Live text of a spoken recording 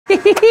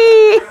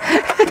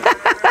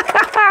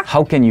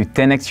How can you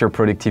 10x your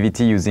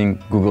productivity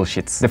using Google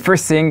Sheets? The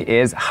first thing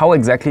is, how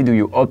exactly do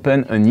you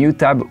open a new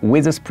tab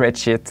with a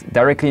spreadsheet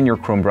directly in your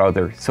Chrome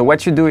browser? So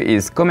what you do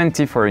is Command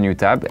T for a new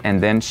tab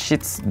and then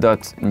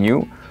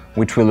sheets.new,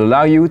 which will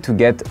allow you to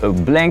get a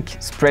blank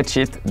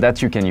spreadsheet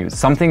that you can use.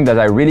 Something that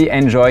I really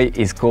enjoy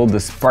is called the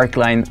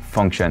SPARKLINE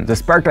function. The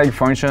SPARKLINE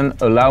function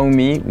allows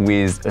me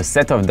with a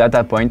set of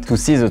data points to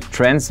see the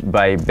trends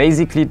by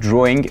basically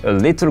drawing a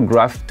little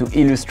graph to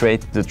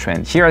illustrate the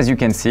trend. Here, as you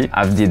can see,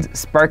 I've did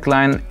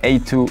SPARKLINE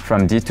A2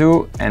 from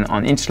D2, and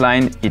on each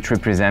line, it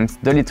represents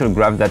the little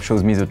graph that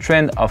shows me the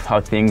trend of how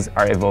things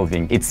are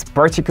evolving. It's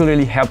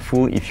particularly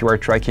helpful if you are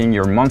tracking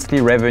your monthly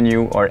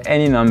revenue or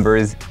any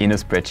numbers in a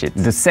spreadsheet.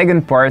 The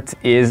second part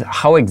is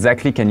how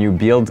exactly can you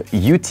build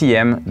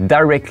UTM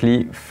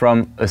directly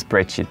from a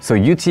spreadsheet. So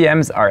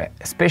UTMs are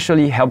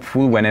especially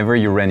helpful whenever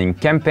you're running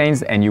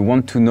campaigns and you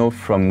want to know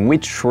from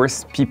which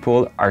source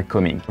people are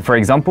coming. For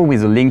example,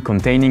 with a link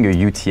containing a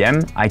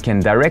UTM, I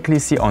can directly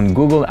see on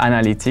Google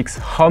Analytics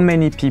how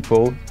many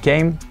people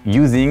came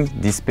using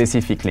this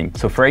specific link.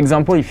 So for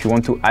example, if you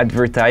want to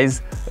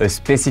advertise a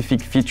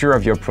specific feature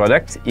of your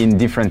product in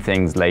different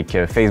things like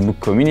a Facebook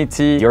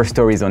community, your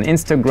stories on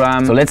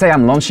Instagram. So let's say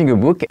I'm launching a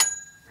book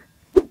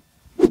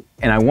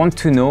and I want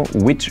to know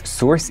which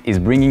source is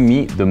bringing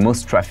me the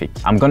most traffic.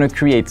 I'm gonna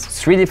create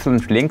 3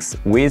 different links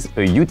with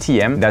a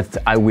UTM that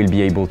I will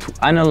be able to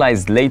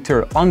analyze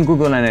later on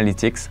Google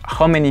Analytics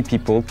how many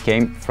people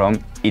came from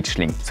each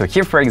link. So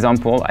here, for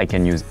example, I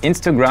can use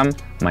Instagram,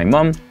 my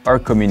mom, or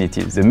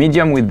communities. The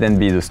medium would then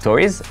be the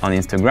stories on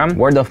Instagram,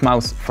 word of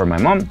mouth for my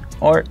mom,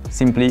 or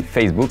simply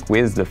Facebook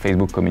with the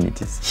Facebook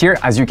communities. Here,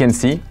 as you can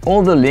see,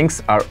 all the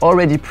links are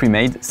already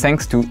pre-made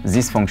thanks to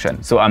this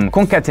function. So I'm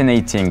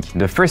concatenating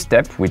the first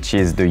step, which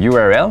is the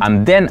URL.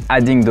 I'm then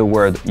adding the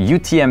word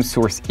UTM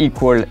source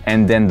equal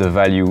and then the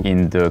value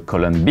in the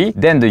column B,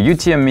 then the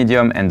UTM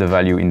medium and the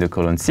value in the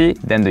column C,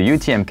 then the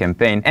UTM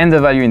campaign and the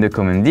value in the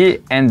column D,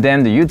 and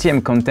then the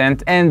UTM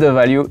content and the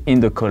value in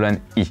the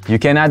column E. You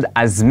can add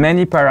as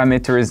many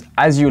parameters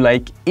as you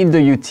like in the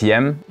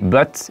UTM,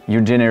 but you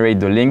generate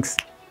the links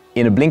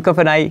in a blink of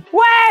an eye.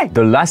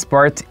 The last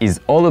part is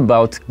all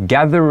about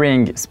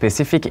gathering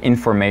specific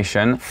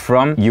information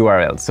from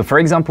URLs. So for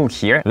example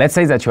here, let's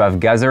say that you have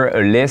gathered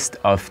a list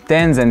of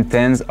tens and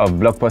tens of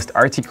blog post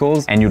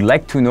articles and you'd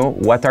like to know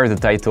what are the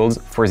titles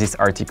for this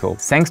article.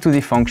 Thanks to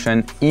the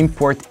function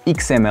import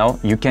XML,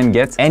 you can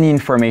get any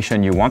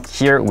information you want.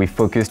 Here we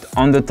focused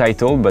on the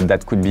title, but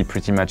that could be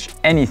pretty much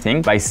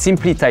anything by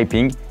simply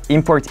typing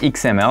import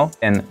XML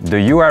and the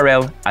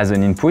URL as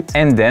an input,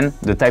 and then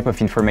the type of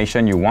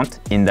information you want,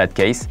 in that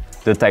case,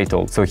 the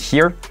title. So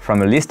here,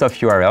 from a list of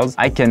URLs,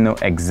 I can know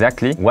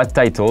exactly what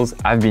titles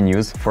have been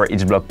used for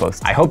each blog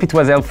post. I hope it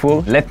was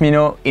helpful. Let me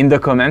know in the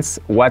comments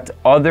what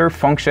other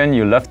function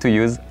you love to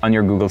use on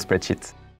your Google spreadsheet.